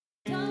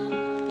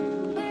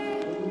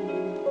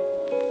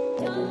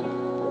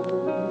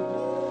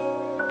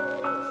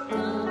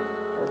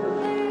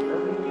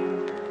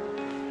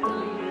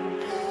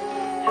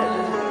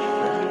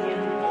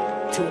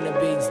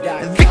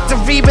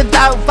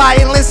without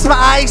violence. My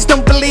eyes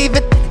don't believe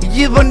it.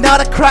 You are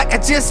not a crack, I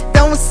just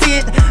don't see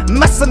it.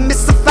 Must have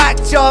missed the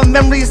fact your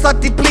memories are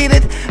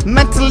depleted.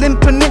 Mental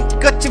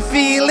impediment got you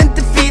feeling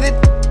defeated.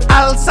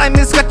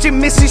 Alzheimer's got you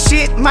missing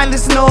shit,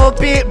 mindless no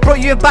bit.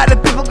 Brought you about the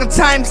biblical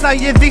times, now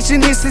your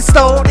vision is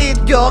distorted.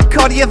 Your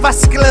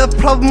cardiovascular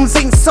problems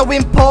ain't so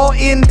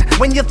important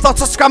when your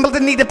thoughts are scrambled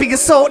and need to be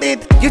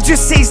assorted. You're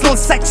just seasonal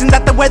section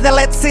that the weather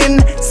lets in.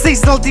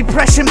 Seasonal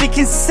depression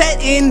begins to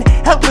set in.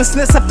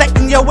 Helplessness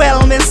affecting your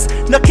wellness.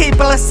 Not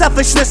capable of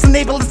selfishness,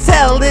 unable to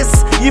tell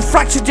this. You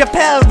fractured your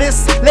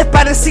pelvis, left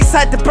by the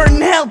seaside to burn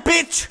in hell,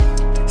 bitch.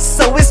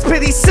 So it's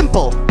pretty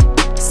simple.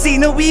 See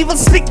no evil,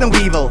 speak no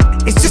evil.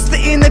 It's just the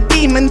inner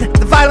demon,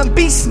 the violent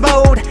beast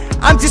mode.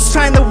 I'm just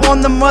trying to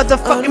warn the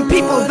motherfucking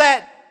people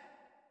that